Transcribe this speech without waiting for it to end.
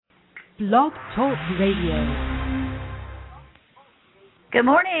Blog Talk Radio. Good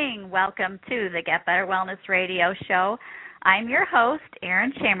morning. Welcome to the Get Better Wellness Radio Show. I'm your host,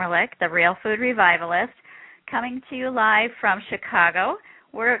 Erin Chamberlain, the Real Food Revivalist, coming to you live from Chicago.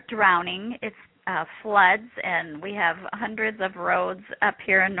 We're drowning. It's floods, and we have hundreds of roads up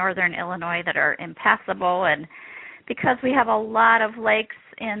here in northern Illinois that are impassable. And because we have a lot of lakes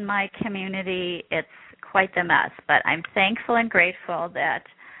in my community, it's quite the mess. But I'm thankful and grateful that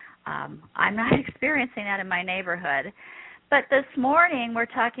I'm not experiencing that in my neighborhood. But this morning we're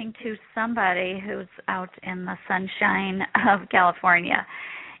talking to somebody who's out in the sunshine of California.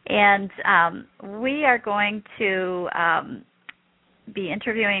 And we are going to be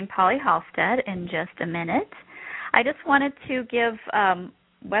interviewing Pauli Halstead in just a minute. I just wanted to give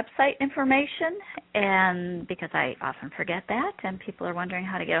website information, and because I often forget that, and people are wondering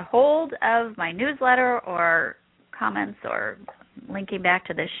how to get a hold of my newsletter or comments or linking back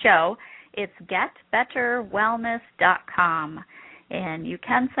to this show. It's getbetterwellness.com, and you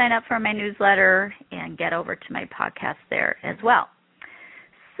can sign up for my newsletter and get over to my podcast there as well.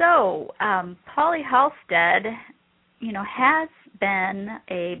 So, Pauli Halstead, has been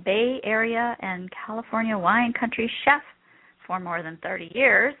a Bay Area and California wine country chef for more than 30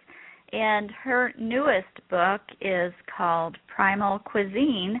 years, and her newest book is called Primal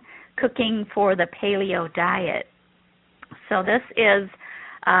Cuisine, Cooking for the Paleo Diet. So this is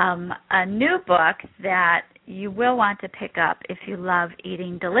a new book that you will want to pick up if you love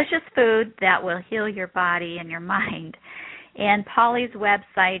eating delicious food that will heal your body and your mind. And Pauli's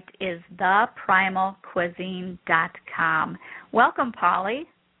website is theprimalcuisine.com. Welcome, Pauli.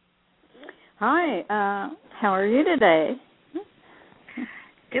 Hi. How are you today?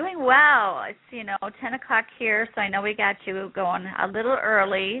 Doing well. It's, 10 o'clock here, so I know we got you going a little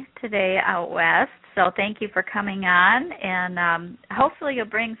early today out west. So thank you for coming on, and hopefully you'll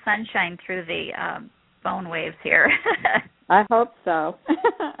bring sunshine through the phone waves here. I hope so.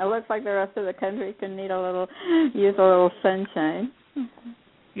 It looks like the rest of the country can use a little sunshine.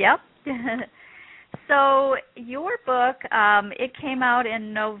 Yep. So your book, it came out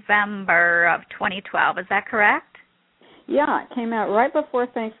in November of 2012. Is that correct? Yeah, it came out right before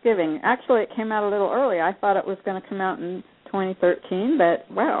Thanksgiving. Actually, it came out a little early. I thought it was going to come out in 2013, but,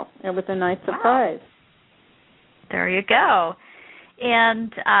 wow, it was a nice surprise. Wow. There you go.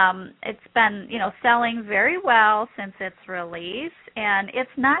 And it's been, selling very well since its release. And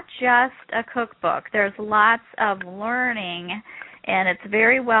it's not just a cookbook. There's lots of learning, and it's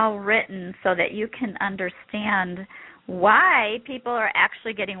very well written so that you can understand why people are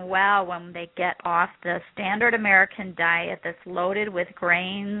actually getting well when they get off the standard American diet that's loaded with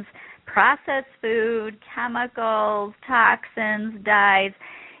grains, processed food, chemicals, toxins, dyes.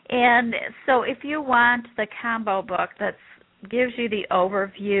 And so if you want the combo book that gives you the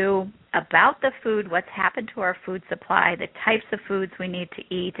overview about the food, what's happened to our food supply, the types of foods we need to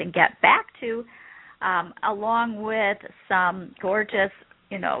eat and get back to, along with some gorgeous,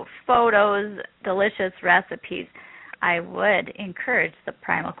 photos, delicious recipes, I would encourage the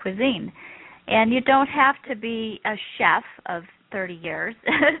Primal Cuisine. And you don't have to be a chef of 30 years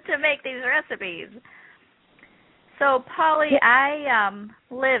to make these recipes. So, Pauli, I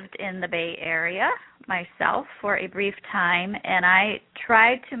lived in the Bay Area myself for a brief time, and I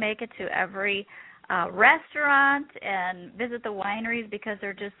tried to make it to every restaurant and visit the wineries because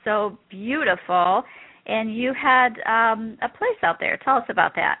they're just so beautiful. And you had a place out there. Tell us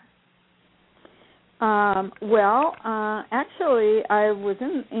about that. Actually, I was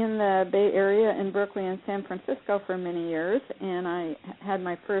in the Bay Area in Berkeley and San Francisco for many years, and I had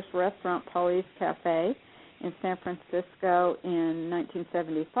my first restaurant, Pauli's Cafe, in San Francisco in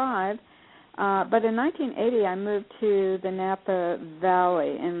 1975. But in 1980, I moved to the Napa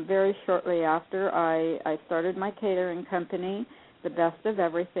Valley, and very shortly after, I started my catering company, The Best of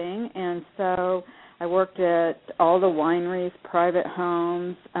Everything, and so I worked at all the wineries, private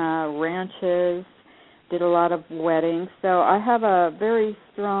homes, ranches, did a lot of weddings. So I have a very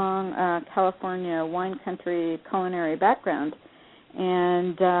strong California wine country culinary background,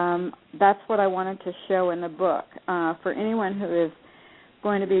 and that's what I wanted to show in the book. For anyone who is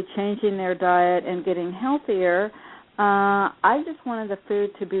going to be changing their diet and getting healthier, I just wanted the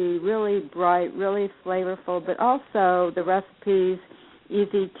food to be really bright, really flavorful, but also the recipes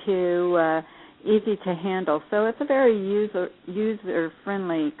easy to handle. So it's a very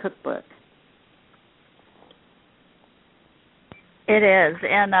user-friendly cookbook. It is,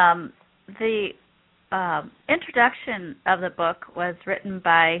 and the introduction of the book was written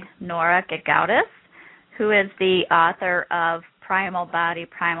by Nora Gagaudis, who is the author of Primal Body,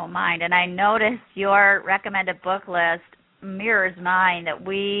 Primal Mind. And I noticed your recommended book list mirrors mine, that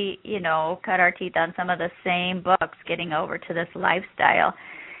we, cut our teeth on some of the same books getting over to this lifestyle.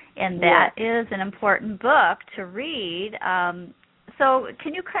 And that is an important book to read. So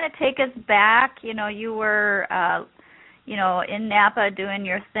can you kind of take us back? You were, in Napa doing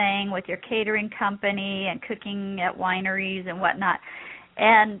your thing with your catering company and cooking at wineries and whatnot.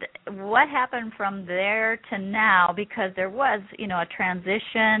 And what happened from there to now? Because there was, a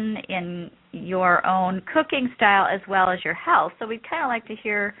transition in your own cooking style as well as your health. So we'd kind of like to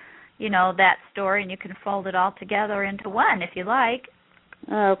hear, that story, and you can fold it all together into one if you like.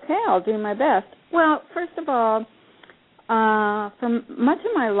 Okay, I'll do my best. Well, first of all, for much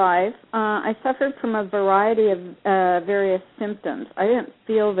of my life, I suffered from a variety of various symptoms. I didn't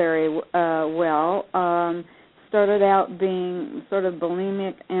feel very well. Started out being sort of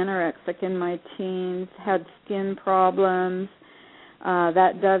bulimic, anorexic in my teens, had skin problems.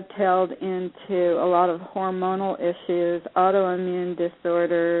 That dovetailed into a lot of hormonal issues, autoimmune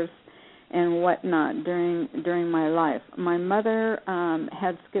disorders, and whatnot during my life. My mother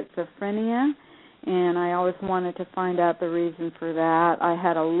had schizophrenia, and I always wanted to find out the reason for that. I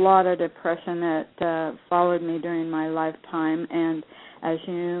had a lot of depression that followed me during my lifetime, and as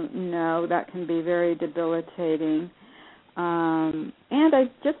you know, that can be very debilitating. And I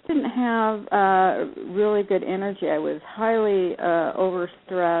just didn't have really good energy. I was highly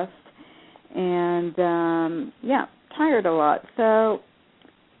overstressed and, tired a lot. So,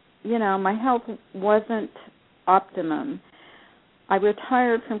 my health wasn't optimum. I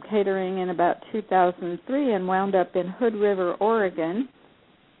retired from catering in about 2003 and wound up in Hood River, Oregon,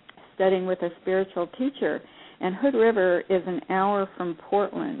 studying with a spiritual teacher. And Hood River is an hour from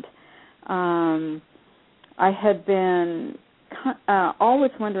Portland. I had been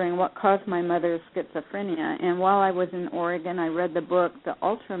always wondering what caused my mother's schizophrenia. And while I was in Oregon, I read the book, The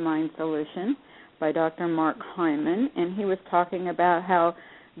Ultramind Solution, by Dr. Mark Hyman, and he was talking about how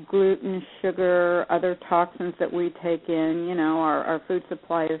gluten, sugar, other toxins that we take in, our food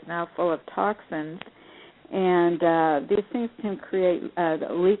supply is now full of toxins. And these things can create a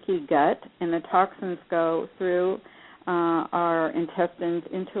leaky gut, and the toxins go through our intestines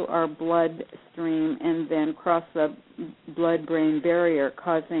into our bloodstream and then cross the blood-brain barrier,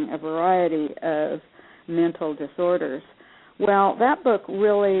 causing a variety of mental disorders. Well, that book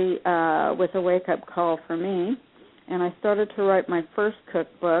really was a wake-up call for me, and I started to write my first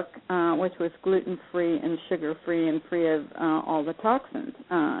cookbook, which was gluten-free and sugar-free and free of all the toxins,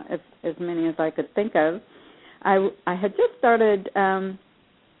 as many as I could think of. I had just started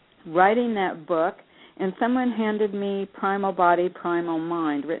writing that book, and someone handed me Primal Body, Primal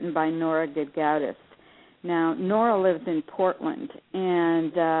Mind, written by Nora Gedgaudas. Now, Nora lives in Portland,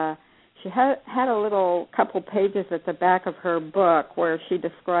 and she had a little couple pages at the back of her book where she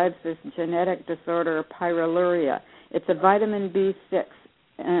describes this genetic disorder, pyroluria. It's a vitamin B6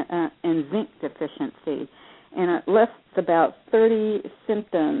 and zinc deficiency, and it lists about 30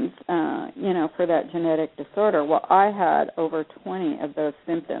 symptoms, for that genetic disorder. Well, I had over 20 of those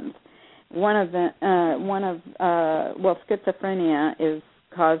symptoms. Schizophrenia is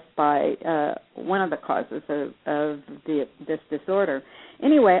caused by one of the causes of this disorder.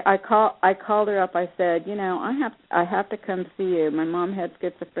 Anyway, I called her up. I said, I have to come see you. My mom had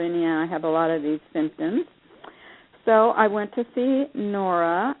schizophrenia. I have a lot of these symptoms. So I went to see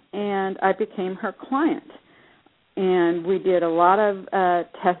Nora, and I became her client. And we did a lot of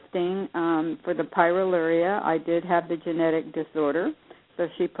testing for the pyroluria. I did have the genetic disorder, so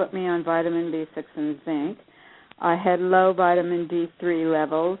she put me on vitamin B6 and zinc. I had low vitamin D3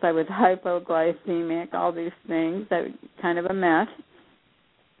 levels. I was hypoglycemic, all these things. That was kind of a mess.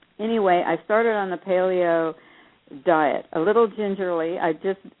 Anyway, I started on the paleo diet, a little gingerly. I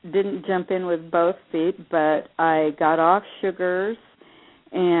just didn't jump in with both feet, but I got off sugars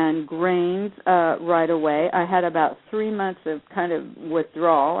and grains right away. I had about 3 months of kind of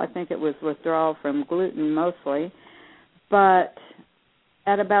withdrawal. I think it was withdrawal from gluten mostly. But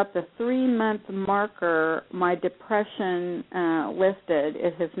at about the 3-month marker, my depression lifted.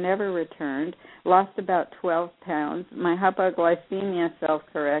 It has never returned. Lost about 12 pounds. My hypoglycemia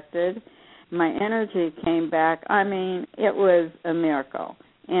self-corrected. My energy came back. I mean, it was a miracle.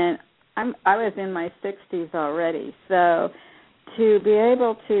 And I was in my 60s already. So to be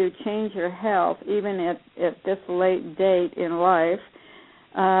able to change your health, even at this late date in life,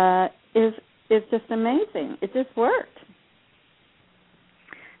 is just amazing. It just worked.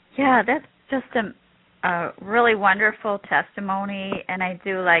 Yeah, that's just a really wonderful testimony, and I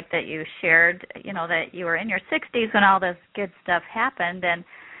do like that you shared, that you were in your 60s when all this good stuff happened, and,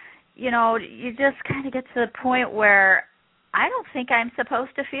 you just kind of get to the point where I don't think I'm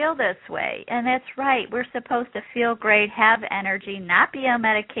supposed to feel this way. And that's right. We're supposed to feel great, have energy, not be on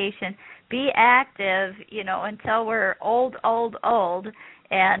medication, be active, until we're old,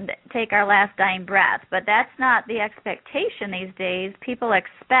 and take our last dying breath. But that's not the expectation these days. People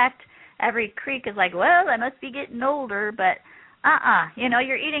expect every creak is like, well, I must be getting older, but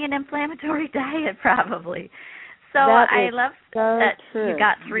you're eating an inflammatory diet probably. So I love that true. You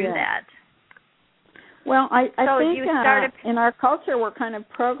got through that. Well, I think you started... in our culture we're kind of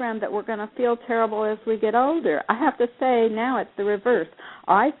programmed that we're going to feel terrible as we get older. I have to say now it's the reverse.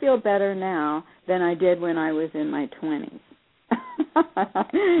 I feel better now than I did when I was in my 20s.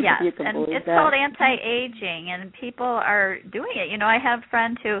 Yes, and it's called anti-aging, and people are doing it. I have a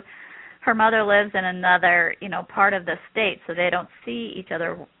friend who, her mother lives in another, part of the state, so they don't see each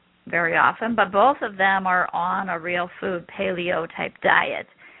other very often, but both of them are on a real food paleo-type diet.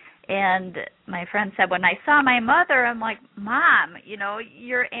 And my friend said, when I saw my mother, I'm like, Mom,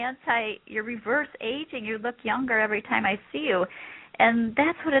 you're reverse aging. You look younger every time I see you. And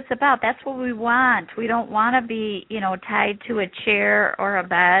that's what it's about. That's what we want. We don't want to be, tied to a chair or a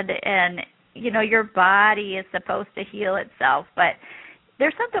bed. And, your body is supposed to heal itself. But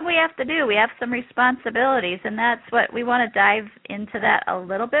there's something we have to do. We have some responsibilities. And that's what we want to dive into that a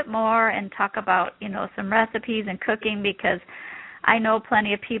little bit more and talk about, some recipes and cooking, because I know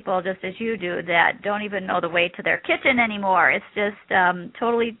plenty of people, just as you do, that don't even know the way to their kitchen anymore. It's just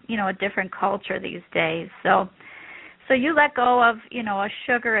totally, a different culture these days. So you let go of, a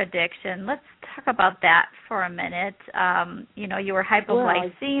sugar addiction. Let's talk about that for a minute. You were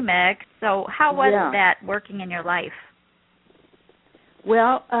hypoglycemic. So how was that working in your life?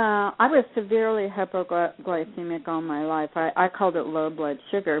 Well, I was severely hypoglycemic all my life. I called it low blood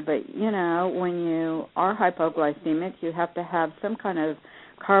sugar, but, when you are hypoglycemic, you have to have some kind of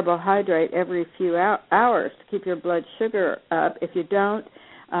carbohydrate every few hours to keep your blood sugar up. If you don't,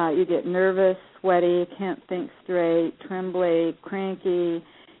 you get nervous, sweaty, can't think straight, trembly, cranky.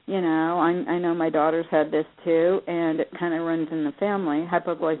 I know my daughters had this too, and it kind of runs in the family.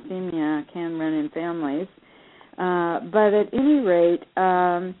 Hypoglycemia can run in families. But at any rate,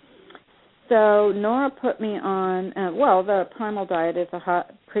 so Nora put me on, the Primal diet is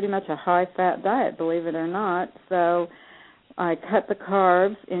pretty much a high-fat diet, believe it or not. So I cut the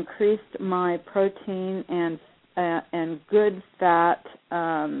carbs, increased my protein and good fat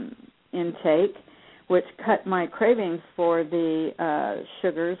intake, which cut my cravings for the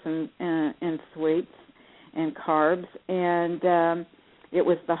sugars and sweets and carbs. And it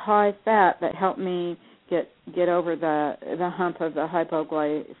was the high fat that helped me get over the hump of the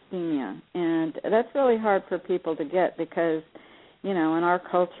hypoglycemia. And that's really hard for people to get because, in our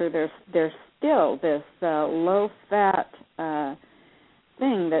culture there's still this low-fat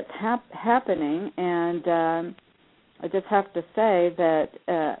thing that's happening. And I just have to say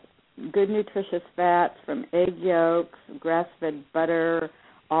that good nutritious fats from egg yolks, grass-fed butter,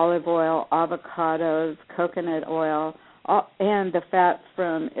 olive oil, avocados, coconut oil, and the fats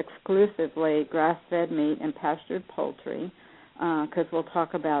from exclusively grass-fed meat and pastured poultry, because we'll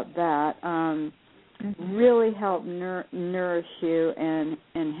talk about that, really help nourish you and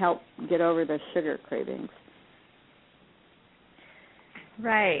help get over the sugar cravings.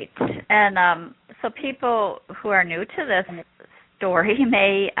 Right. And so people who are new to this story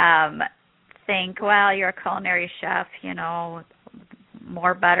may think, well, you're a culinary chef,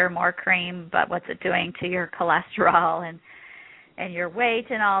 more butter, more cream, but what's it doing to your cholesterol and your weight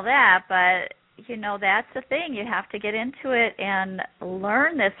and all that? But, that's the thing. You have to get into it and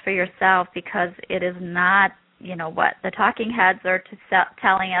learn this for yourself, because it is not, what the talking heads are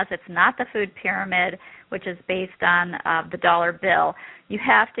telling us. It's not the food pyramid, which is based on the dollar bill. You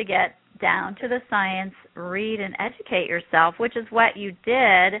have to get down to the science, read and educate yourself, which is what you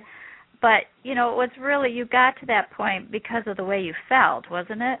did. But, it was really, you got to that point because of the way you felt,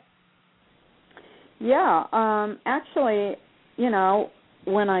 wasn't it? Yeah. Actually,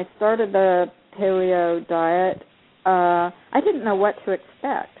 when I started the paleo diet, I didn't know what to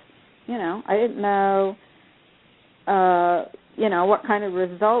expect. I didn't know, what kind of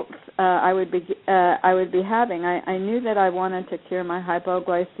results I would be having. I knew that I wanted to cure my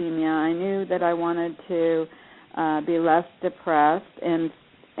hypoglycemia. I knew that I wanted to be less depressed and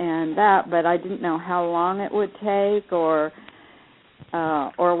that, but I didn't know how long it would take or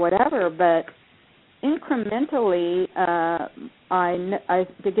whatever. But incrementally, I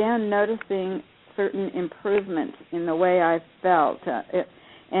began noticing certain improvements in the way I felt.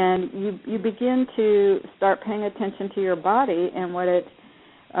 And you begin to start paying attention to your body and what it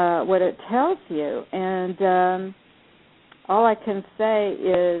tells you. And all I can say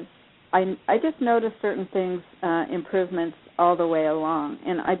is I just noticed certain things, improvements all the way along.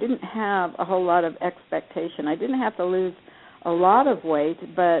 And I didn't have a whole lot of expectation. I didn't have to lose a lot of weight,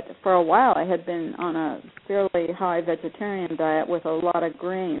 but for a while I had been on a fairly high vegetarian diet with a lot of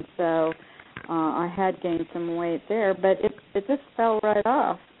grains, so I had gained some weight there, but it just fell right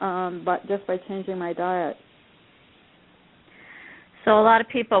off, but just by changing my diet. So a lot of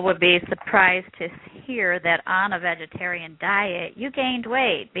people would be surprised to hear that on a vegetarian diet you gained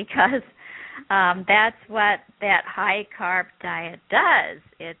weight, because that's what that high-carb diet does.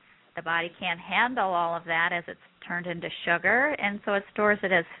 The body can't handle all of that as it's turned into sugar, and so it stores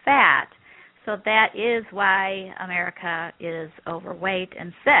it as fat. So that is why America is overweight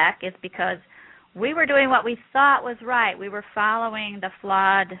and sick, is because we were doing what we thought was right. We were following the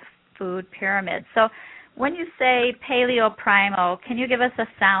flawed food pyramid. So when you say paleo primal, can you give us a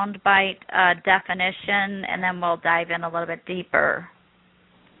soundbite definition, and then we'll dive in a little bit deeper?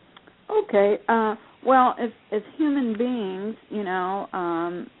 Okay. Well, as human beings,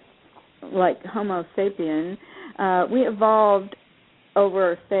 like Homo sapien, we evolved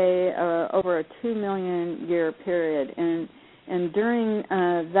over a 2 million year period, and during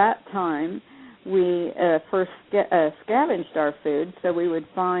that time, we first scavenged our food, so we would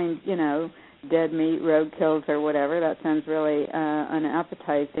find, dead meat, roadkills, or whatever. That sounds really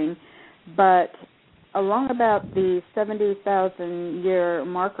unappetizing. But along about the 70,000 year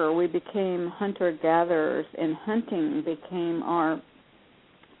marker, we became hunter-gatherers, and hunting became our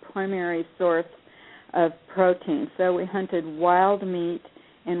primary source of protein. So we hunted wild meat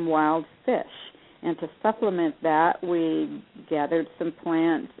and wild fish. And to supplement that, we gathered some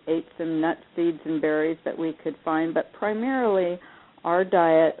plants, ate some nuts, seeds, and berries that we could find. But primarily, our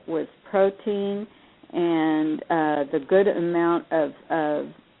diet was protein and the good amount of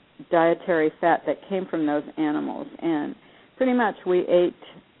dietary fat that came from those animals. And pretty much we ate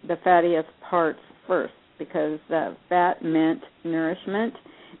the fattiest parts first, because fat meant nourishment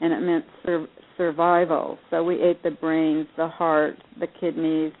and it meant survival. So we ate the brains, the heart, the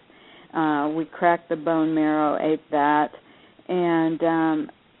kidneys. We cracked the bone marrow, ate that. And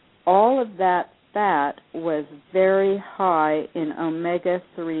all of that fat was very high in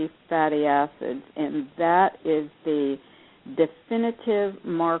omega-3 fatty acids, and that is the definitive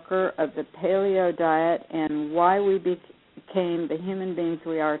marker of the paleo diet and why we became the human beings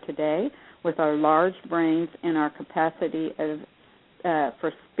we are today, with our large brains and our capacity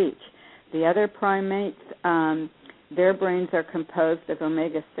for speech. The other primates, their brains are composed of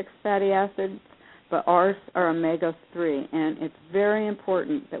omega-6 fatty acids, but ours are omega-3, and it's very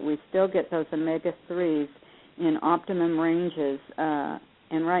important that we still get those omega-3s in optimum ranges,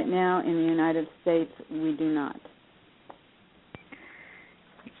 and right now in the United States we do not.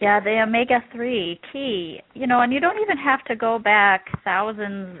 Yeah, the omega-3, key. And you don't even have to go back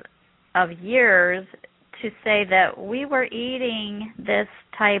thousands of years to say that we were eating this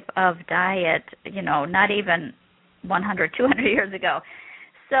type of diet, not even 100, 200 years ago.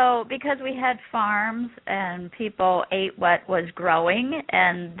 So because we had farms and people ate what was growing,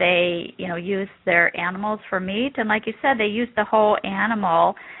 and they, used their animals for meat, and like you said, they used the whole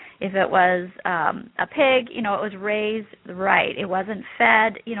animal. If it was a pig, it was raised right. It wasn't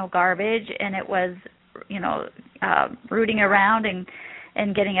fed, garbage, and it was, rooting around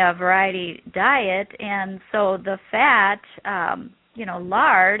and getting a variety diet. And so the fat,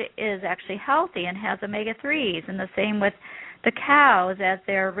 lard is actually healthy and has omega-3s, and the same with the cows as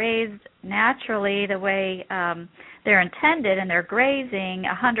they're raised naturally the way they're intended, and they're grazing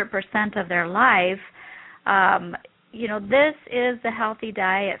 100% of their life. This is the healthy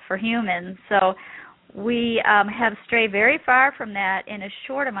diet for humans. So we have strayed very far from that in a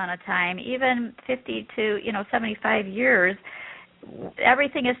short amount of time, even 50 to 75 years.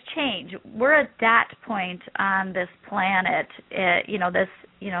 Everything has changed. We're a dot point on this planet, this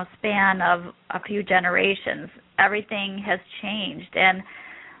span of a few generations. Everything has changed, and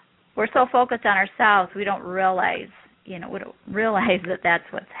we're so focused on ourselves we don't realize that that's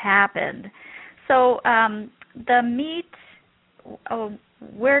what's happened. So the meat,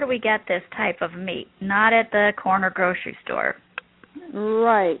 where do we get this type of meat? Not at the corner grocery store.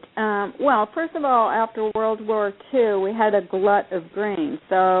 Right. Well, first of all, after World War II, we had a glut of grain.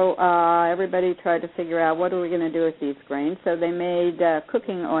 So everybody tried to figure out what are we going to do with these grains. So they made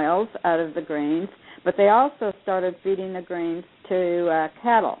cooking oils out of the grains, but they also started feeding the grains to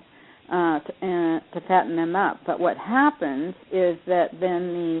cattle to fatten them up. But what happens is that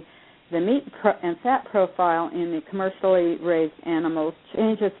then the meat and fat profile in the commercially raised animals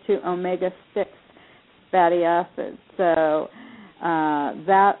changes to omega-6 fatty acids. So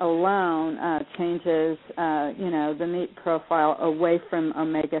that alone changes, the meat profile away from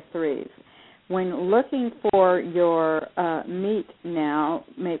omega-3s. when looking for your meat now,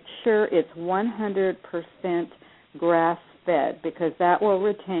 make sure it's 100% grass-fed, because that will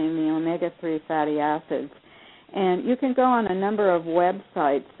retain the omega-3 fatty acids. And you can go on a number of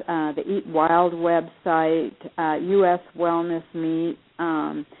websites, the Eat Wild website, U.S. Wellness Meat,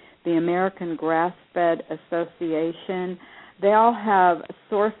 the American Grass-Fed Association. They all have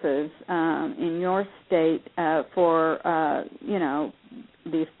sources in your state for,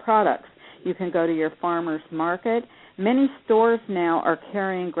 these products. You can go to your farmer's market. Many stores now are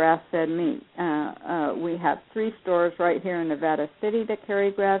carrying grass-fed meat. We have 3 stores right here in Nevada City that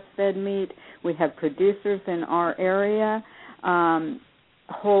carry grass-fed meat. We have producers in our area.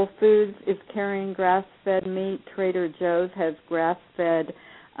 Whole Foods is carrying grass-fed meat. Trader Joe's has grass-fed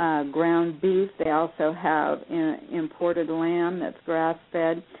ground beef. They also have imported lamb that's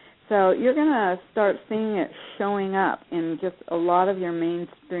grass-fed. So you're going to start seeing it showing up in just a lot of your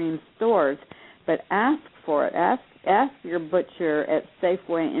mainstream stores. But ask for it. Ask your butcher at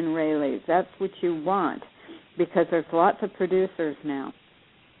Safeway and Raley's. That's what you want, because there's lots of producers now.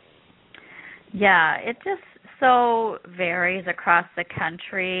 Yeah, it just so varies across the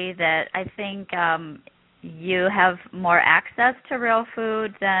country that I think you have more access to real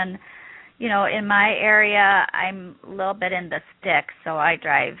foods. And, in my area, I'm a little bit in the sticks, so I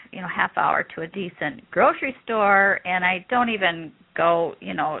drive, half hour to a decent grocery store, and I don't even go,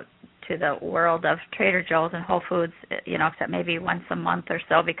 to the world of Trader Joe's and Whole Foods, except maybe once a month or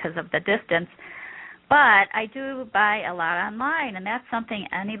so because of the distance. But I do buy a lot online, and that's something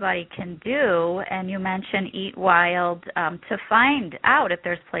anybody can do. And you mentioned Eat Wild to find out if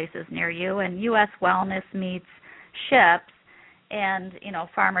there's places near you, and U.S. Wellness Meats ships, and,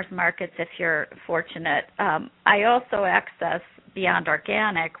 farmers markets if you're fortunate. I also access Beyond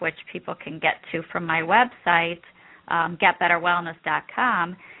Organic, which people can get to from my website,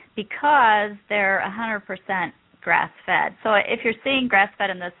 getbetterwellness.com, because they're 100% grass-fed. So if you're seeing grass-fed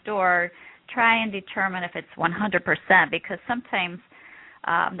in the store, try and determine if it's 100%, because sometimes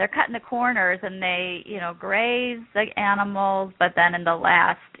they're cutting the corners and they, graze the animals, but then in the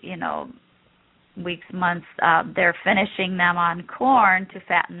last, weeks, months, they're finishing them on corn to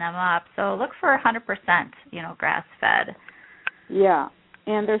fatten them up. So look for 100%, grass-fed. Yeah,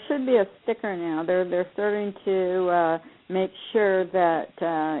 and there should be a sticker now. They're starting to make sure that,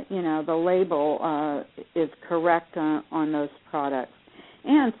 the label is correct on those products.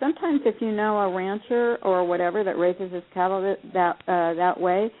 And sometimes if you know a rancher or whatever that raises his cattle that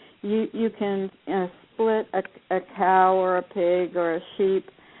way, you can split a cow or a pig or a sheep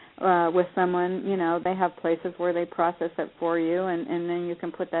with someone. They have places where they process it for you, and then you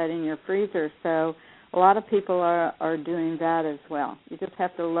can put that in your freezer. So a lot of people are doing that as well. You just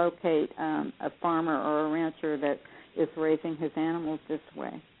have to locate a farmer or a rancher that is raising his animals this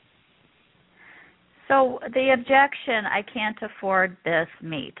way. So the objection, I can't afford this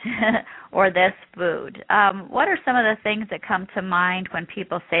meat or this food. What are some of the things that come to mind when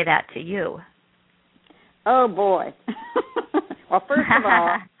people say that to you? Oh, boy. Well, first of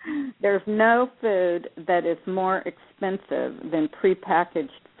all, there's no food that is more expensive than prepackaged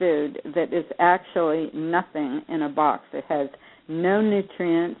food that is actually nothing in a box. It has no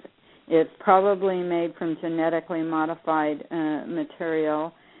nutrients. It's probably made from genetically modified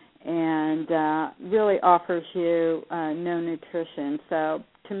material, and really offers you no nutrition. So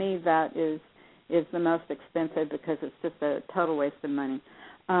to me, that is the most expensive, because it's just a total waste of money.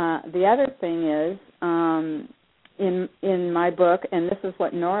 The other thing is, in my book, and this is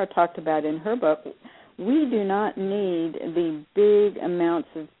what Nora talked about in her book, we do not need the big amounts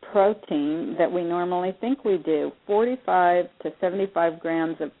of protein that we normally think we do. 45 to 75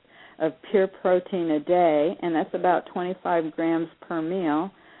 grams of pure protein a day, and that's about 25 grams per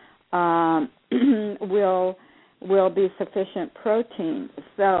meal, will be sufficient protein.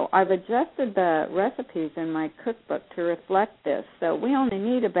 So I've adjusted the recipes in my cookbook to reflect this. So we only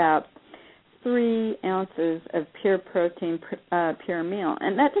need about 3 ounces of pure protein pure meal.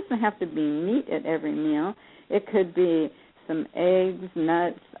 And that doesn't have to be meat at every meal. It could be some eggs,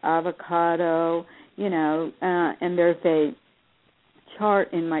 nuts, avocado, and there's a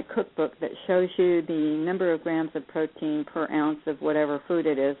chart in my cookbook that shows you the number of grams of protein per ounce of whatever food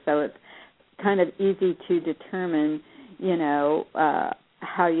it is. So it's kind of easy to determine,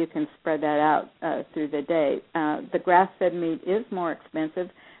 how you can spread that out through the day. The grass-fed meat is more expensive,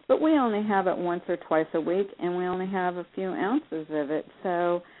 but we only have it once or twice a week, and we only have a few ounces of it.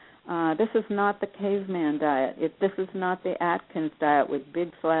 So this is not the caveman diet. This is not the Atkins diet with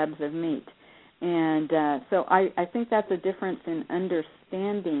big slabs of meat. And so I think that's a difference in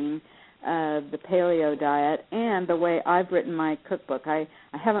understanding the paleo diet and the way I've written my cookbook. I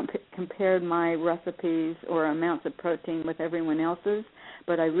haven't compared my recipes or amounts of protein with everyone else's,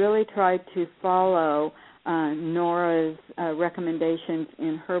 but I really try to follow Nora's recommendations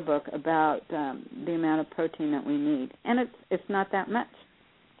in her book about the amount of protein that we need. And it's not that much.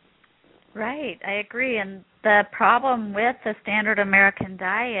 Right, I agree. And the problem with the standard American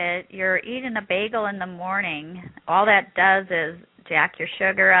diet, you're eating a bagel in the morning. All that does is jack your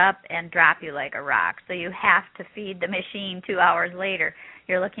sugar up and drop you like a rock. So you have to feed the machine 2 hours later.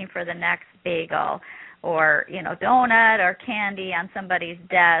 You're looking for the next bagel or, donut or candy on somebody's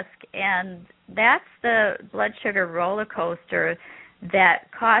desk. And that's the blood sugar roller coaster that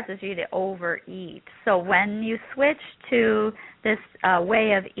causes you to overeat. So when you switch to this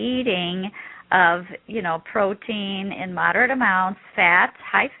way of eating of, protein in moderate amounts, fat,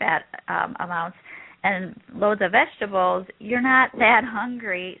 high-fat amounts, and loads of vegetables, you're not that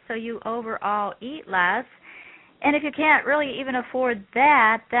hungry, so you overall eat less. And if you can't really even afford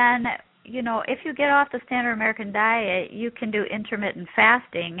that, then, if you get off the standard American diet, you can do intermittent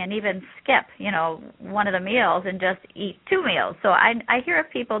fasting and even skip, one of the meals and just eat 2 meals. So I hear of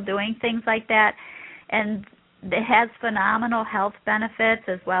people doing things like that, and it has phenomenal health benefits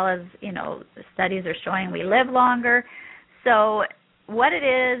as well as, studies are showing we live longer. So what it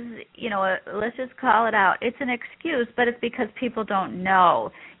is, let's just call it out. It's an excuse, but it's because people don't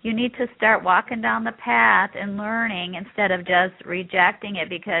know. You need to start walking down the path and learning instead of just rejecting it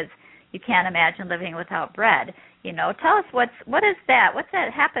because you can't imagine living without bread. Tell us what is that? What's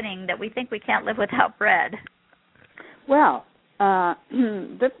that happening that we think we can't live without bread? Well,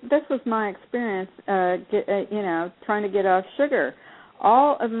 this was my experience, trying to get off sugar.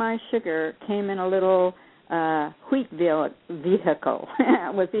 All of my sugar came in a little wheat vehicle.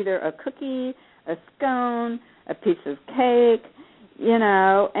 It was either a cookie, a scone, a piece of cake,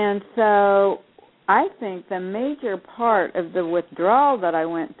 and so I think the major part of the withdrawal that I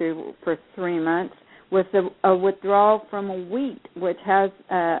went through for 3 months was a withdrawal from wheat, which has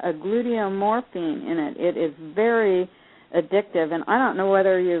a gluteomorphine in it. It is very addictive, and I don't know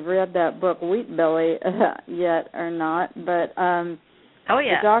whether you've read that book Wheat Belly yet or not, but oh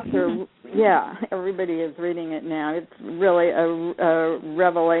yeah, the doctor, yeah, everybody is reading it now. It's really a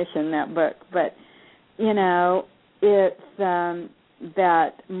revelation, that book. But it's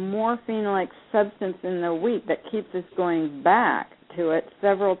that morphine-like substance in the wheat that keeps us going back to it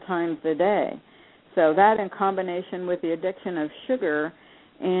several times a day. So that in combination with the addiction of sugar,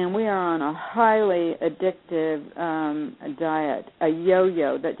 and we are on a highly addictive diet, a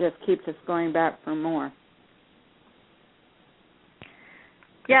yo-yo that just keeps us going back for more.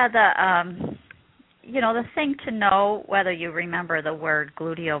 Yeah, the thing to know, whether you remember the word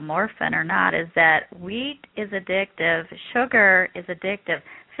gluteomorphin or not, is that wheat is addictive, sugar is addictive.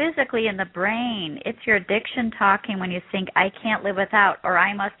 Physically in the brain, it's your addiction talking when you think, I can't live without, or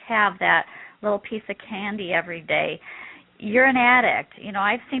I must have that little piece of candy every day. You're an addict.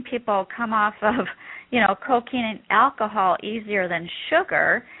 I've seen people come off of, cocaine and alcohol easier than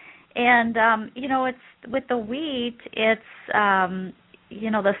sugar. And, it's with the wheat, it's,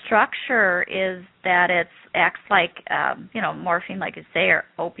 the structure is that it acts like, morphine, like you say, or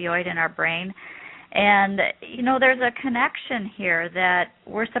opioid in our brain. And, there's a connection here that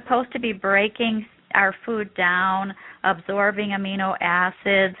we're supposed to be breaking our food down, absorbing amino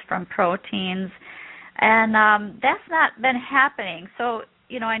acids from proteins, and that's not been happening. So,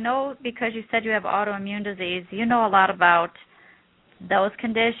 I know because you said you have autoimmune disease, you know a lot about those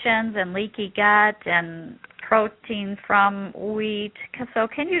conditions and leaky gut and protein from wheat. So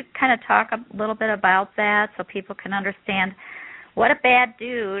can you kind of talk a little bit about that so people can understand what a bad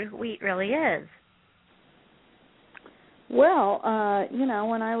dude wheat really is? Well,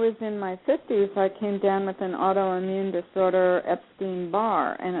 when I was in my 50s, I came down with an autoimmune disorder,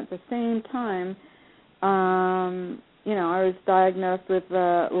 Epstein-Barr, and at the same time, I was diagnosed with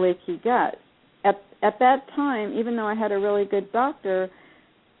leaky gut. At that time, even though I had a really good doctor,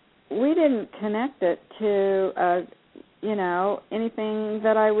 we didn't connect it to, anything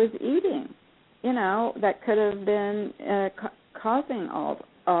that I was eating, that could have been causing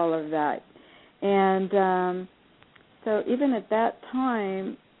all of that. And so even at that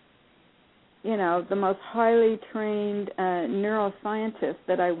time, the most highly trained neuroscientist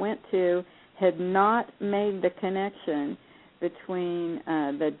that I went to had not made the connection between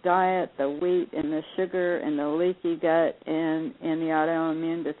the diet, the wheat, and the sugar, and the leaky gut, and the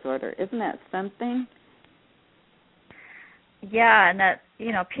autoimmune disorder. Isn't that something? Yeah, and that,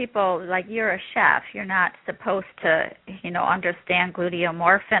 people, like, you're a chef. You're not supposed to, understand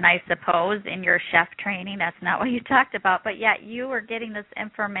gluteomorphin, I suppose, in your chef training. That's not what you talked about. But yet you were getting this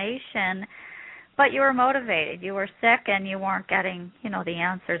information, but you were motivated. You were sick, and you weren't getting, the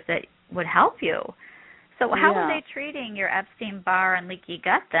answers that would help you. So how were they treating your Epstein-Barr and leaky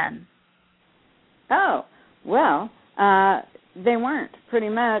gut then? Oh, well, they weren't, pretty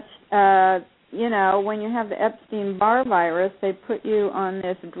much. When you have the Epstein-Barr virus, they put you on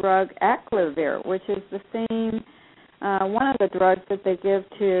this drug Aclavir, which is the same, one of the drugs that they give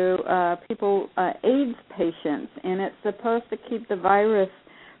to people, AIDS patients, and it's supposed to keep the virus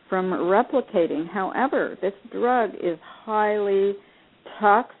from replicating. However, this drug is highly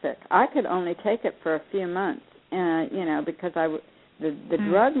toxic. I could only take it for a few months, because the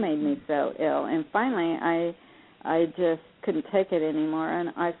drug made me so ill, and finally I just couldn't take it anymore, and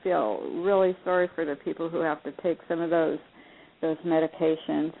I feel really sorry for the people who have to take some of those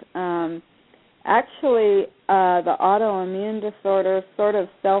medications. Actually, the autoimmune disorder sort of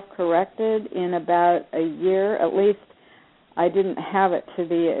self-corrected in about a year. At least I didn't have it to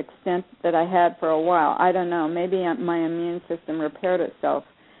the extent that I had for a while. I don't know. Maybe my immune system repaired itself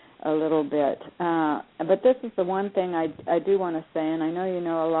a little bit. But this is the one thing I do want to say, and I know you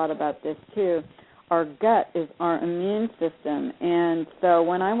know a lot about this too. Our gut is our immune system, and so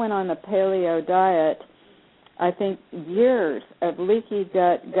when I went on the paleo diet, I think years of leaky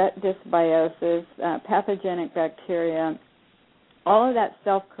gut dysbiosis, pathogenic bacteria, all of that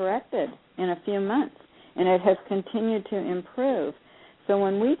self-corrected in a few months, and it has continued to improve. So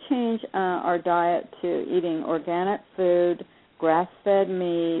when we change our diet to eating organic food, grass-fed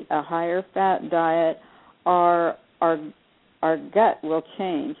meat, a higher fat diet, our gut will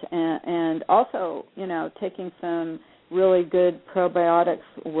change, and also, taking some really good probiotics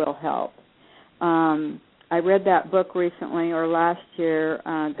will help. I read that book recently, or last year,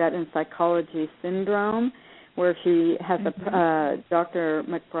 Gut and Psychology Syndrome, where she has Dr.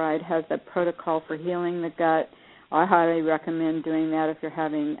 McBride has a protocol for healing the gut. I highly recommend doing that if you're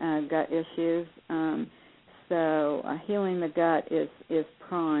having gut issues. So healing the gut is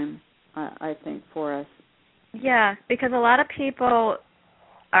prime, I think, for us. Yeah, because a lot of people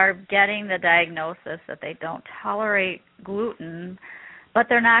are getting the diagnosis that they don't tolerate gluten, but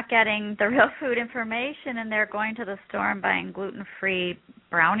they're not getting the real food information, and they're going to the store and buying gluten-free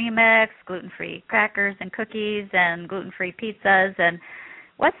brownie mix, gluten-free crackers and cookies, and gluten-free pizzas. And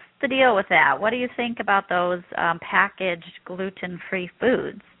what's the deal with that? What do you think about those packaged gluten-free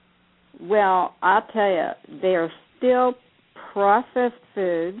foods? Well, I'll tell you, they are still processed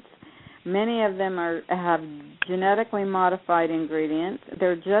foods. Many of them have genetically modified ingredients.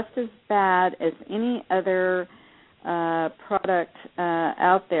 They're just as bad as any other product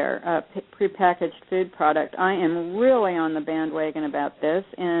out there, prepackaged food product. I am really on the bandwagon about this,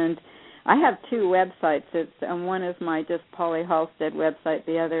 and I have two websites. One is my just Pauli Halstead website.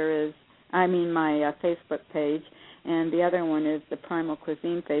 The other is, my Facebook page, and the other one is the Primal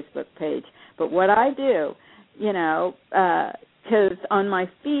Cuisine Facebook page. But what I do, because on my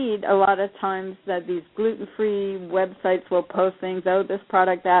feed, a lot of times that these gluten-free websites will post things, this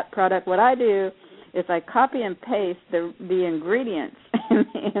product, that product. What I do is I copy and paste the ingredients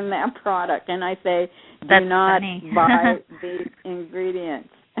in that product, and I say, do not buy these ingredients.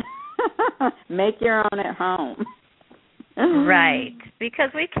 Make your own at home. Right, because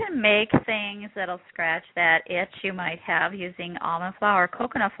we can make things that'll scratch that itch you might have using almond flour,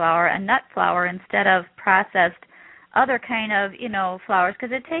 coconut flour, and nut flour instead of processed other kind of, flours,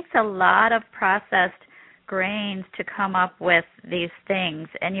 because it takes a lot of processed grains to come up with these things,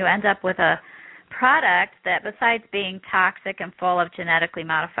 and you end up with a product that, besides being toxic and full of genetically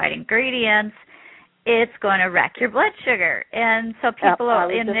modified ingredients, it's going to wreck your blood sugar. And so people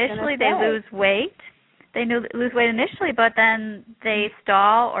initially, they lose weight. They lose weight initially, but then they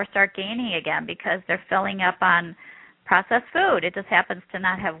stall or start gaining again because they're filling up on processed food. It just happens to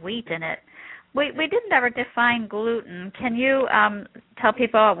not have wheat in it. We didn't ever define gluten. Can you tell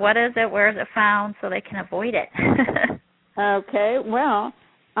people what is it, where is it found, so they can avoid it? Okay. Well,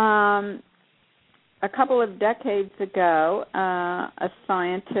 a couple of decades ago, a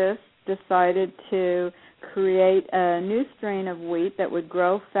scientist decided to create a new strain of wheat that would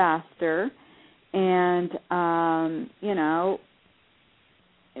grow faster and,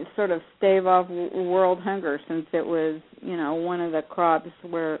 sort of stave off world hunger, since it was, one of the crops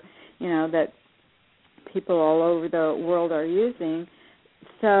where, that people all over the world are using.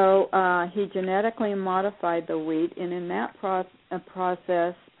 So he genetically modified the wheat, and in that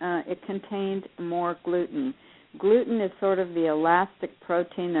process, it contained more gluten. Gluten is sort of the elastic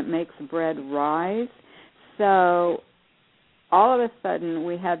protein that makes bread rise. So all of a sudden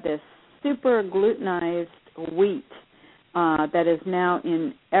we had this super glutenized wheat that is now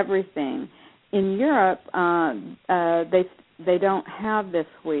in everything. In Europe, they don't have this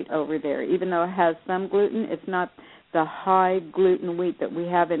wheat over there. Even though it has some gluten, it's not the high gluten wheat that we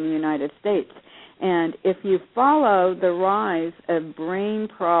have in the United States. And if you follow the rise of brain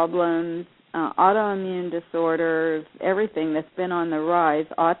problems, autoimmune disorders, everything that's been on the rise,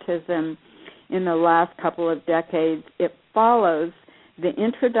 autism in the last couple of decades, it follows the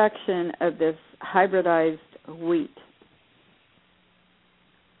introduction of this hybridized wheat.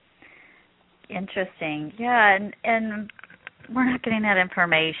 Interesting. Yeah, and we're not getting that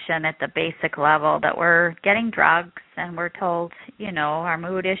information at the basic level, that we're getting drugs and we're told, our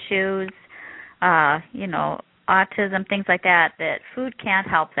mood issues, autism, things like that food can't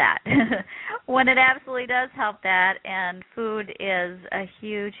help that. When it absolutely does help that, and food is a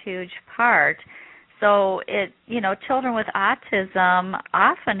huge, huge part. So children with autism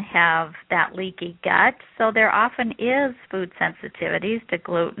often have that leaky gut, so there often is food sensitivities to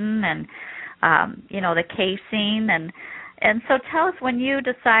gluten and, the casein. And so tell us, when you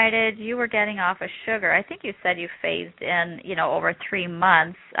decided you were getting off of sugar, I think you said you phased in, over 3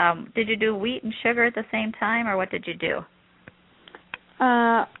 months. Did you do wheat and sugar at the same time, or what did you do?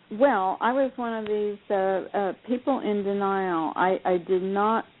 Well, I was one of these people in denial. I did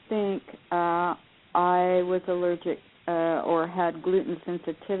not think I was allergic or had gluten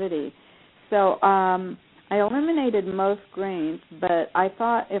sensitivity. So I eliminated most grains, but I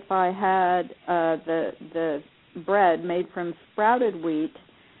thought if I had the bread made from sprouted wheat,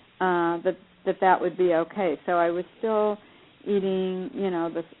 that would be okay. So I was still eating,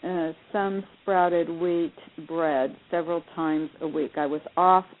 some sprouted wheat bread several times a week. I was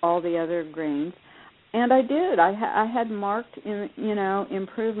off all the other grains, and I did. I had marked,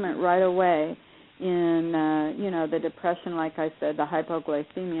 improvement right away in, the depression, like I said, the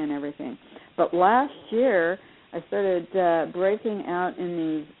hypoglycemia and everything. But last year, I started breaking out in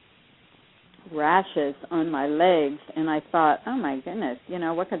these rashes on my legs, and I thought, oh my goodness,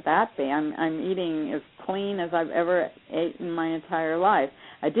 what could that be? I'm eating as clean as I've ever ate in my entire life.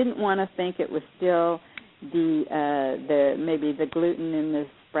 I didn't want to think it was still maybe the gluten in the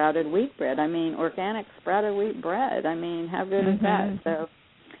sprouted wheat bread. I mean, organic sprouted wheat bread. I mean, how good is that? So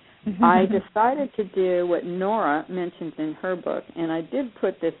I decided to do what Nora mentions in her book, and I did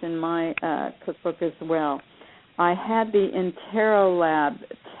put this in my cookbook as well. I had the InteroLab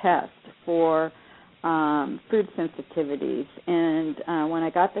test for food sensitivities, and when I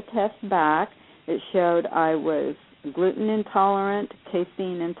got the test back, it showed I was gluten intolerant,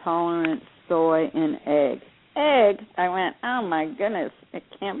 casein intolerant, soy, and egg. Egg? I went, oh my goodness, it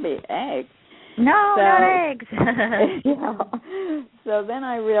can't be egg. No, not eggs. Yeah. So then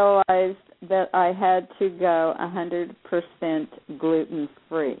I realized that I had to go 100%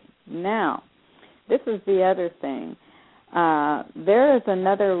 gluten-free. Now, this is the other thing. There is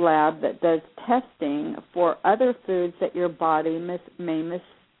another lab that does testing for other foods that your body may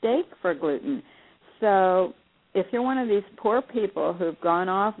mistake for gluten. So if you're one of these poor people who've gone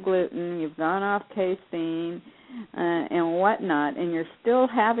off gluten, you've gone off casein and whatnot, and you're still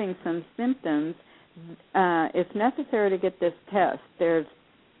having some symptoms, it's necessary to get this test. There's,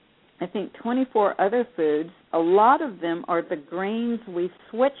 I think, 24 other foods. A lot of them are the grains we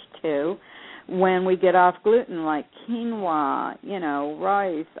switch to when we get off gluten, like quinoa,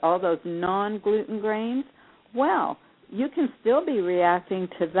 rice, all those non-gluten grains. Well, you can still be reacting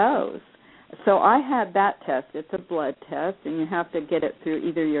to those. So I had that test. It's a blood test, and you have to get it through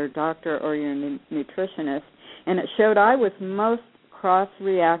either your doctor or your nutritionist. And it showed I was most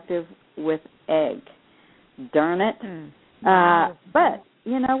cross-reactive with egg. Darn it. Wow. But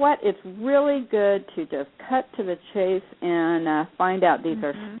you know what? It's really good to just cut to the chase and find out. These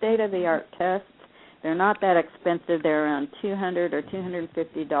are state-of-the-art tests. They're not that expensive. They're around $200 or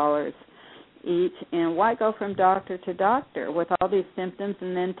 $250 each. And why go from doctor to doctor with all these symptoms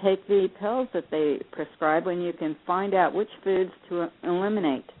and then take the pills that they prescribe when you can find out which foods to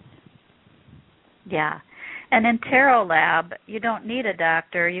eliminate? Yeah. And InteroLab, you don't need a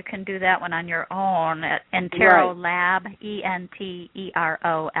doctor. You can do that one on your own at InteroLab,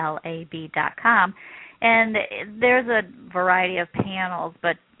 ENTEROLAB.com. And there's a variety of panels,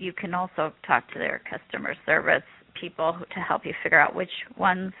 but you can also talk to their customer service people to help you figure out which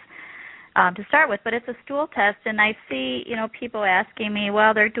ones to start with. But it's a stool test, and I see, people asking me,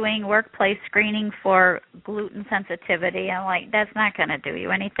 well, they're doing workplace screening for gluten sensitivity. I'm like, that's not going to do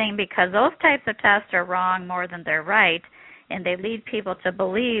you anything, because those types of tests are wrong more than they're right, and they lead people to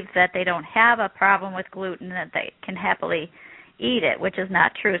believe that they don't have a problem with gluten, that they can happily eat it, which is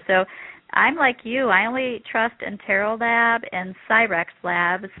not true. So I'm like you. I only trust Enterolab and Cyrex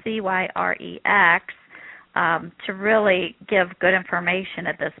Lab, Cyrex, to really give good information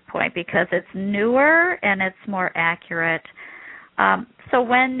at this point because it's newer and it's more accurate. So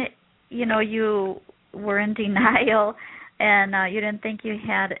when, you were in denial and you didn't think you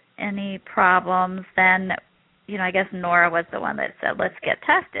had any problems, then, I guess Nora was the one that said, let's get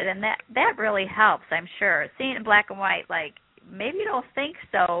tested. And that really helps, I'm sure. Seeing it in black and white, like, maybe you don't think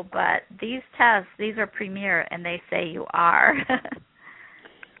so, but these tests, these are premier, and they say you are.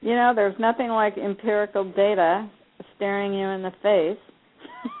 There's nothing like empirical data staring you in the face.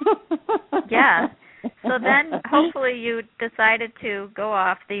 Yeah. So then hopefully you decided to go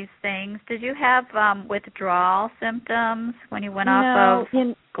off these things. Did you have withdrawal symptoms when you went off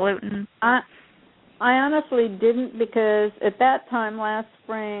of gluten? I honestly didn't, because at that time last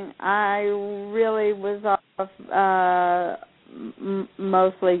spring I really was off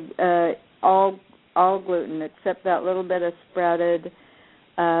mostly all gluten except that little bit of sprouted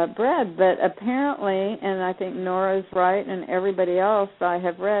bread. But apparently, and I think Nora's right and everybody else I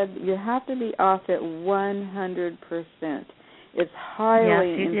have read, you have to be off it 100%. It's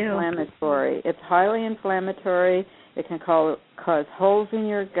highly inflammatory. It's highly inflammatory. It can cause holes in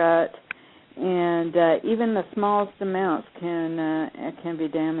your gut, and even the smallest amounts can be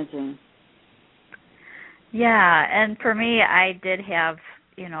damaging. Yeah, and for me, I did have,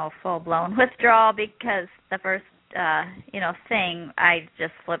 full-blown withdrawal because the first, thing, I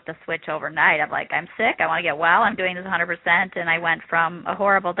just flipped the switch overnight. I'm like, I'm sick. I want to get well. I'm doing this 100%, and I went from a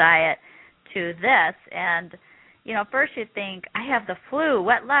horrible diet to this. And, first you think, I have the flu.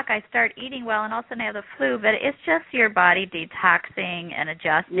 What luck. I start eating well, and all of a sudden I have the flu. But it's just your body detoxing and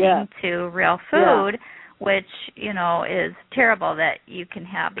adjusting to real food, which, is terrible that you can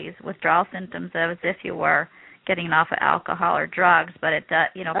have these withdrawal symptoms as if you were getting off of alcohol or drugs. But it does,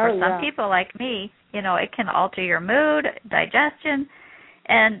 for some people like me, it can alter your mood, digestion.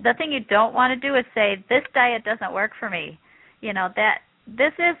 And the thing you don't want to do is say, this diet doesn't work for me. That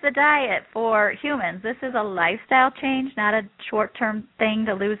this is the diet for humans. This is a lifestyle change, not a short-term thing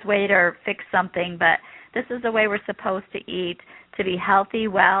to lose weight or fix something, but this is the way we're supposed to eat to be healthy,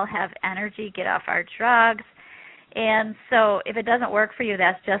 well, have energy, get off our drugs. And so if it doesn't work for you,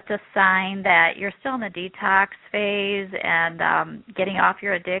 that's just a sign that you're still in the detox phase and getting off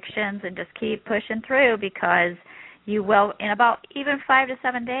your addictions, and just keep pushing through, because you will, in about even 5 to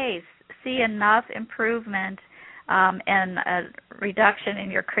 7 days, see enough improvement and a reduction in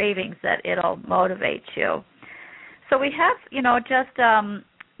your cravings that it'll motivate you. So we have, just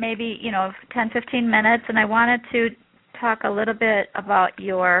maybe, 10, 15 minutes, and I wanted to talk a little bit about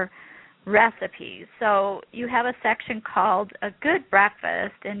your recipes. So you have a section called A Good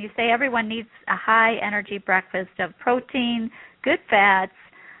Breakfast, and you say everyone needs a high-energy breakfast of protein, good fats,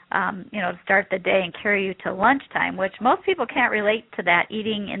 to start the day and carry you to lunchtime, which most people can't relate to that.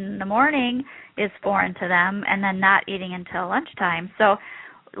 Eating in the morning is foreign to them, and then not eating until lunchtime. So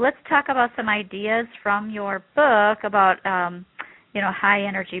let's talk about some ideas from your book about,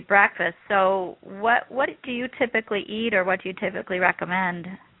 high-energy breakfast. So what do you typically eat, or what do you typically recommend?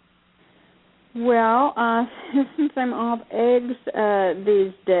 Well, since I'm off eggs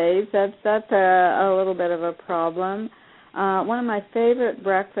these days, that's a little bit of a problem. One of my favorite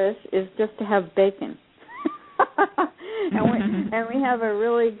breakfasts is just to have bacon. and we have a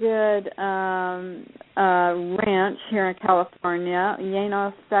really good ranch here in California,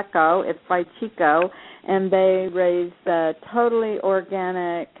 Lleno Seco. It's by Chico, and they raise totally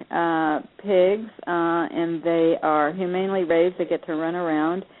organic pigs, and they are humanely raised. They get to run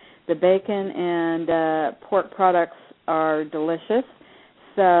around. The bacon and pork products are delicious.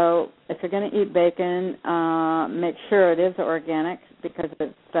 So if you're going to eat bacon, make sure it is organic, because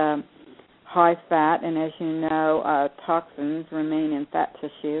it's high fat, and as you know, toxins remain in fat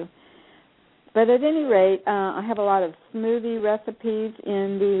tissue. But at any rate, I have a lot of smoothie recipes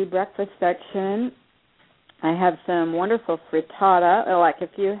in the breakfast section. I have some wonderful frittata. Like if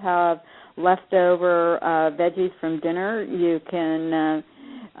you have leftover veggies from dinner, you can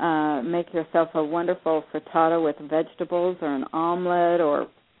make yourself a wonderful frittata with vegetables, or an omelet, or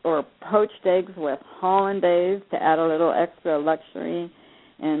poached eggs with hollandaise to add a little extra luxury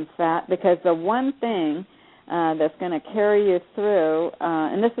and fat. Because the one thing that's going to carry you through,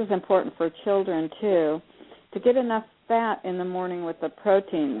 and this is important for children too, to get enough fat in the morning with the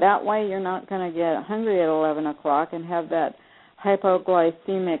protein. That way you're not going to get hungry at 11 o'clock and have that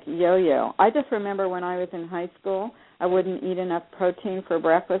hypoglycemic yo-yo. I just remember when I was in high school, I wouldn't eat enough protein for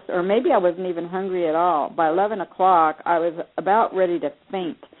breakfast, or maybe I wasn't even hungry at all. By 11 o'clock, I was about ready to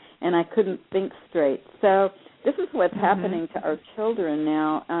faint, and I couldn't think straight. So This is what's happening to our children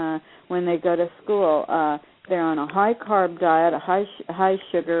now when they go to school. They're on a high-carb diet, high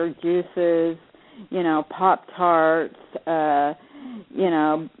sugar, juices, Pop-Tarts,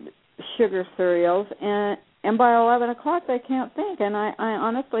 sugar cereals, and by 11 o'clock they can't think. And I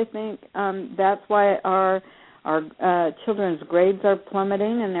honestly think that's why our children's grades are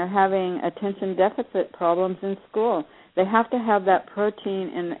plummeting and they're having attention deficit problems in school. They have to have that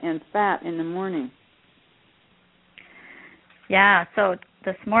protein and fat in the morning. Yeah, so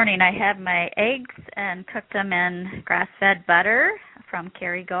this morning I had my eggs and cooked them in grass-fed butter from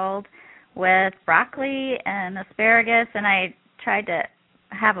Kerrygold with broccoli and asparagus, and I tried to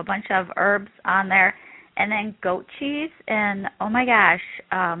have a bunch of herbs on there, and then goat cheese, and oh my gosh,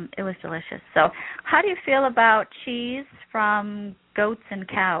 it was delicious. So how do you feel about cheese from goats and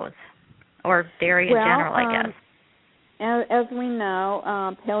cows, or dairy in general, I guess? As we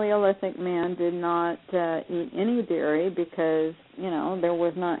know, Paleolithic man did not eat any dairy because, there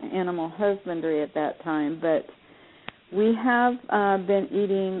was not animal husbandry at that time. But we have been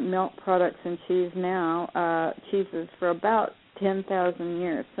eating milk products and cheeses for about 10,000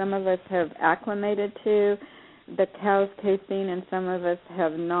 years. Some of us have acclimated to the cow's casein and some of us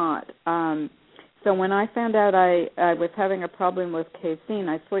have not. So when I found out I was having a problem with casein,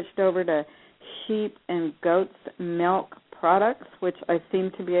 I switched over to sheep and goats milk products, which I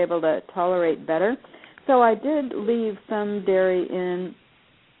seem to be able to tolerate better. So I did leave some dairy in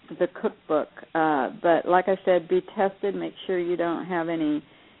the cookbook, but like I said, be tested, make sure you don't have any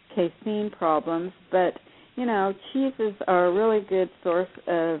casein problems. But, cheeses are a really good source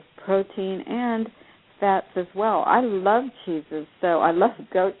of protein and fats as well. I love cheeses, so I love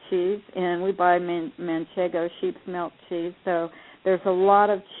goat cheese, and we buy Manchego sheep's milk cheese, so there's a lot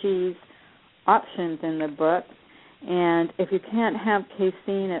of cheese options in the book. And if you can't have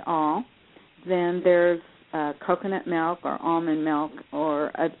casein at all, then there's coconut milk or almond milk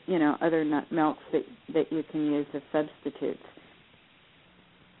or other nut milks that you can use as substitutes.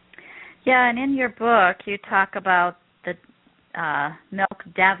 Yeah, and in your book you talk about the milk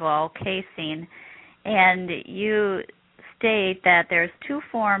devil, casein, and you state that there's two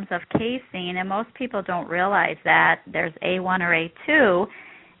forms of casein, and most people don't realize that. There's A1 or A2,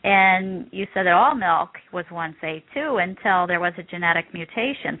 and you said that all milk was once A2 until there was a genetic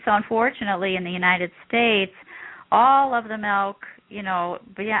mutation. So unfortunately in the United States, all of the milk,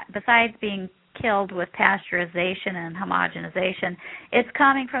 besides being killed with pasteurization and homogenization, it's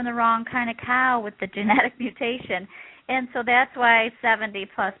coming from the wrong kind of cow with the genetic mutation. And so that's why 70+%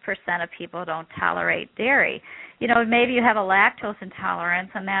 of people don't tolerate dairy. Maybe you have a lactose intolerance,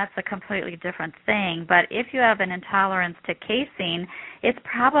 and that's a completely different thing. But if you have an intolerance to casein, it's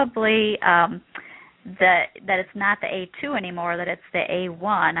probably that it's not the A2 anymore, that it's the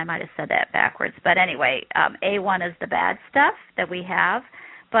A1. I might have said that backwards. But anyway, A1 is the bad stuff that we have.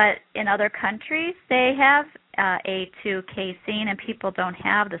 But in other countries, they have A2 casein, and people don't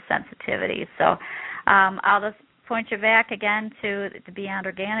have the sensitivity. So I'll just point you back again to Beyond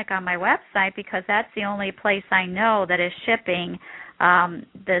Organic on my website, because that's the only place I know that is shipping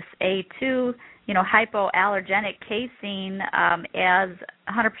this A2, hypoallergenic casein as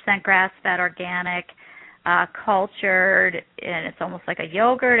 100% grass-fed organic, cultured, and it's almost like a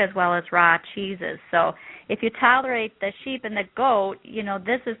yogurt as well as raw cheeses. So if you tolerate the sheep and the goat,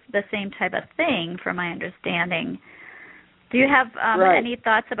 this is the same type of thing from my understanding. Do you have any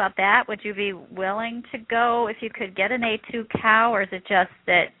thoughts about that? Would you be willing to go if you could get an A2 cow, or is it just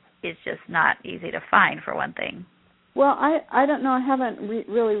that it's just not easy to find, for one thing? Well, I don't know. I haven't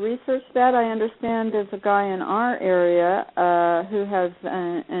really researched that. I understand there's a guy in our area who has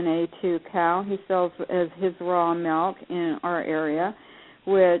an A2 cow. He sells as his raw milk in our area,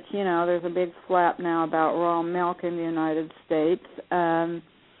 which, there's a big flap now about raw milk in the United States.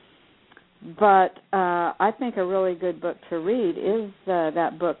 But I think a really good book to read is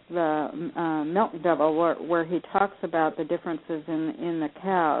that book, The Milk Devil, where he talks about the differences in the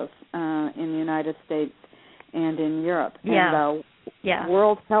cows in the United States and in Europe. Yeah. And the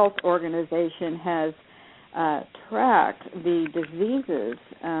World Health Organization has tracked the diseases,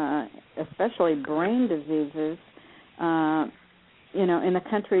 especially brain diseases, in the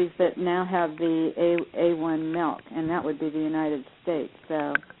countries that now have the A1 milk, and that would be the United States.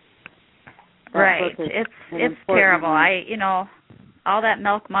 So. Right. It's terrible. All that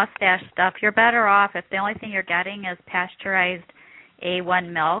milk mustache stuff, you're better off if the only thing you're getting is pasteurized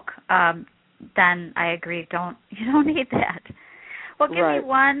A1 milk, then I agree, you don't need that. Well, give me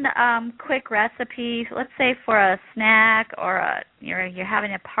one quick recipe. Let's say for a snack, or you're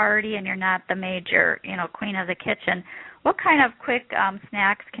having a party and you're not the major, queen of the kitchen. What kind of quick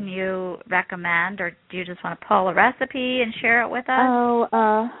snacks can you recommend, or do you just want to pull a recipe and share it with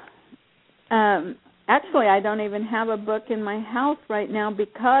us? Actually, I don't even have a book in my house right now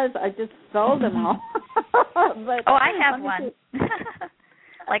because I just sold them all. But I have one.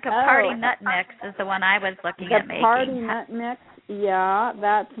 Like a party nut mix is the one I was looking at making. The party nut mix, yeah,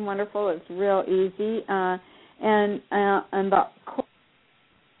 that's wonderful. It's real easy, and the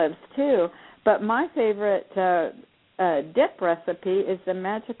olives too. But my favorite dip recipe is the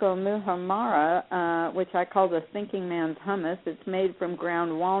magical muhammara, which I call the thinking man's hummus. It's made from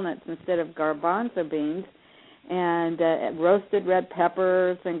ground walnuts instead of garbanzo beans, and roasted red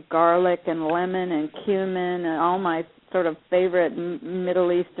peppers and garlic and lemon and cumin and all my sort of favorite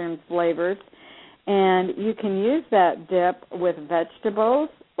Middle Eastern flavors. And you can use that dip with vegetables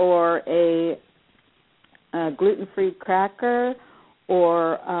or a gluten-free cracker,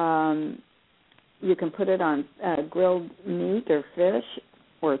 or you can put it on grilled meat or fish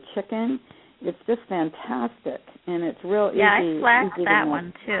or chicken. It's just fantastic, and it's real easy. Yeah, I flashed that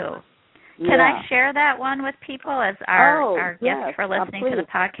one too. Can I share that one with people as our gift for listening to the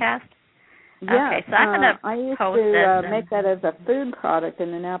podcast? Yeah, okay, so I'm going to post it. I used to make that as a food product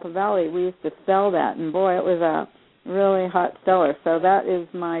in the Napa Valley. We used to sell that, and boy, it was a really hot seller. So that is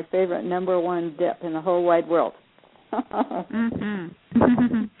my favorite number one dip in the whole wide world.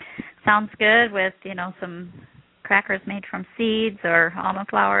 Sounds good with, some crackers made from seeds or almond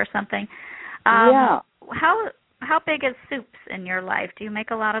flour or something. How big is soups in your life? Do you make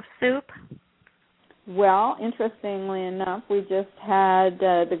a lot of soup? Well, interestingly enough, we just had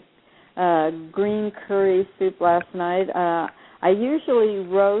the green curry soup last night. I usually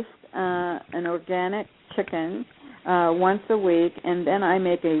roast an organic chicken once a week, and then I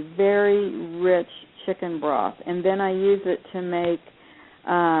make a very rich chicken broth, and then I use it to make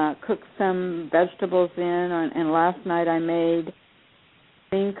cook some vegetables in. And last night I made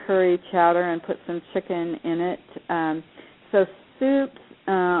green curry chowder and put some chicken in it. So soups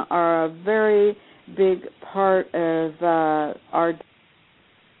are a very big part of our,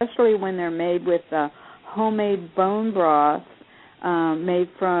 especially when they're made with homemade bone broth made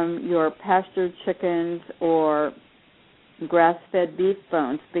from your pastured chickens or grass-fed beef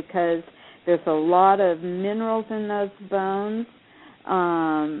bones, because there's a lot of minerals in those bones,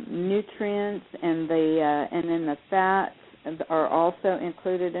 nutrients, and then the fats are also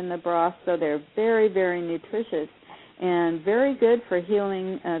included in the broth, so they're very, very nutritious and very good for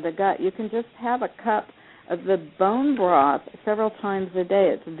healing the gut. You can just have a cup of the bone broth several times a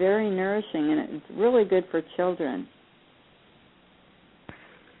day. It's very nourishing, and it's really good for children.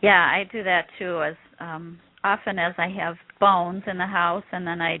 Yeah, I do that too, as often as I have bones in the house, and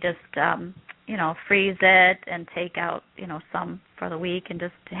then I just, freeze it and take out, some for the week, and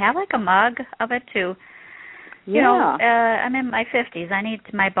just have like a mug of it too. I'm in my 50s. I need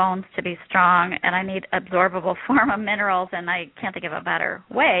my bones to be strong, and I need absorbable form of minerals, and I can't think of a better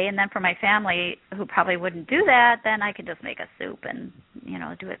way. And then for my family, who probably wouldn't do that, then I could just make a soup and,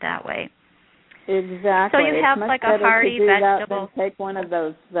 do it that way. Exactly. So you have like a hearty vegetable. Take one of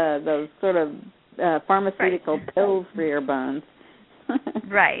those sort of pharmaceutical pills for your bones.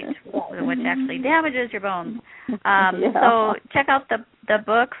 Right, which actually damages your bones. So check out the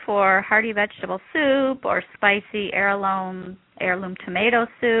book for hearty vegetable soup, or spicy heirloom tomato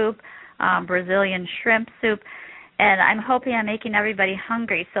soup, Brazilian shrimp soup. And I'm hoping I'm making everybody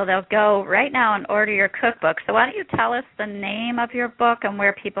hungry, so they'll go right now and order your cookbook. So why don't you tell us the name of your book and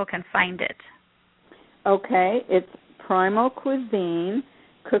where people can find it? Okay, it's Primal Cuisine,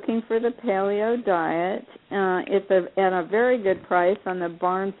 Cooking for the Paleo Diet. It's at a very good price on the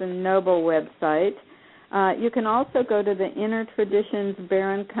Barnes & Noble website. You can also go to the Inner Traditions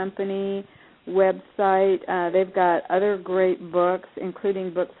Barron Company website. They've got other great books,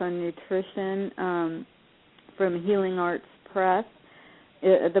 including books on nutrition from Healing Arts Press.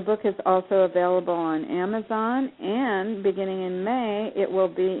 The book is also available on Amazon, and beginning in May, it will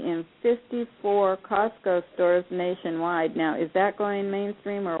be in 54 Costco stores nationwide. Now, is that going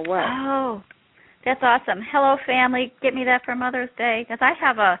mainstream or what? Oh, that's awesome. Hello, family. Get me that for Mother's Day, because I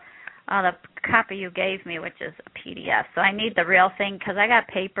have the copy you gave me, which is a PDF. So I need the real thing, because I got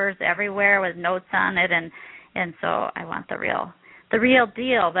papers everywhere with notes on it, and so I want the real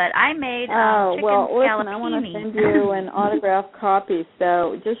deal. But I made chicken listen, scallopini. I want to send you an autographed copy,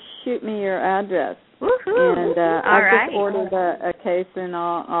 so just shoot me your address. Woohoo! And I'll just order a case, and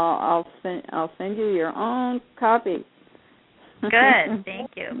I'll send you your own copy. Good,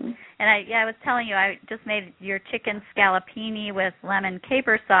 thank you. And I was telling you, I just made your chicken scallopini with lemon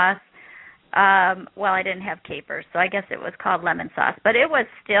caper sauce. Well, I didn't have capers, so I guess it was called lemon sauce. But it was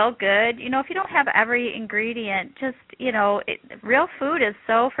still good. If you don't have every ingredient, just, real food is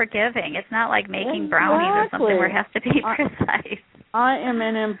so forgiving. It's not like making brownies or something where it has to be precise. I am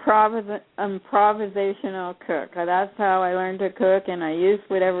an improvisational cook. That's how I learned to cook, and I use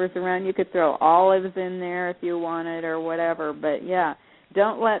whatever's around. You could throw olives in there if you wanted or whatever. But, yeah,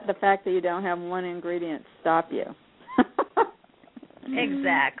 don't let the fact that you don't have one ingredient stop you.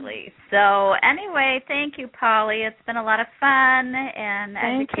 Exactly. So anyway, thank you, Pauli. It's been a lot of fun and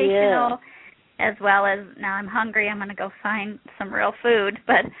educational, as well as now I'm hungry. I'm going to go find some real food.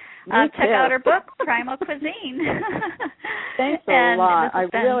 But check out her book, Primal Cuisine. Thanks a lot. I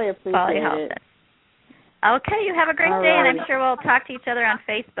really appreciate Pauli it. Halstead. Okay, you have a great day, and I'm sure we'll talk to each other on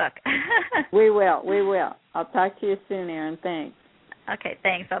Facebook. We will. I'll talk to you soon, Erin. Thanks. Okay,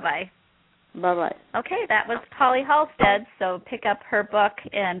 thanks. Bye-bye. Bye-bye. Okay, that was Pauli Halstead, so pick up her book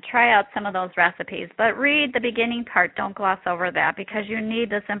and try out some of those recipes. But read the beginning part. Don't gloss over that, because you need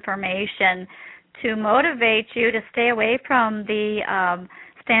this information to motivate you to stay away from the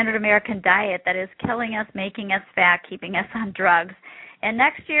standard American diet that is killing us, making us fat, keeping us on drugs. And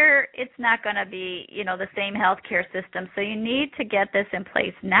next year, it's not going to be, the same healthcare system. So you need to get this in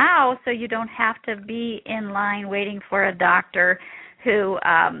place now so you don't have to be in line waiting for a doctor who,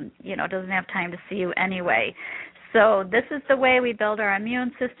 doesn't have time to see you anyway. So this is the way we build our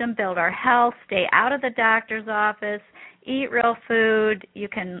immune system, build our health, stay out of the doctor's office, eat real food. You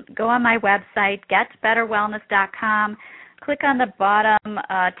can go on my website, getbetterwellness.com, click on the bottom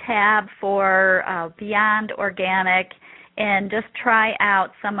tab for Beyond Organic, and just try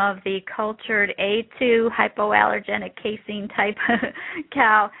out some of the cultured A2 hypoallergenic casein type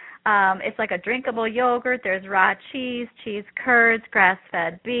cow. It's like a drinkable yogurt. There's raw cheese, cheese curds,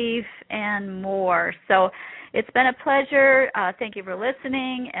 grass-fed beef, and more. So it's been a pleasure. Thank you for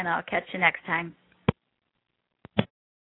listening, and I'll catch you next time.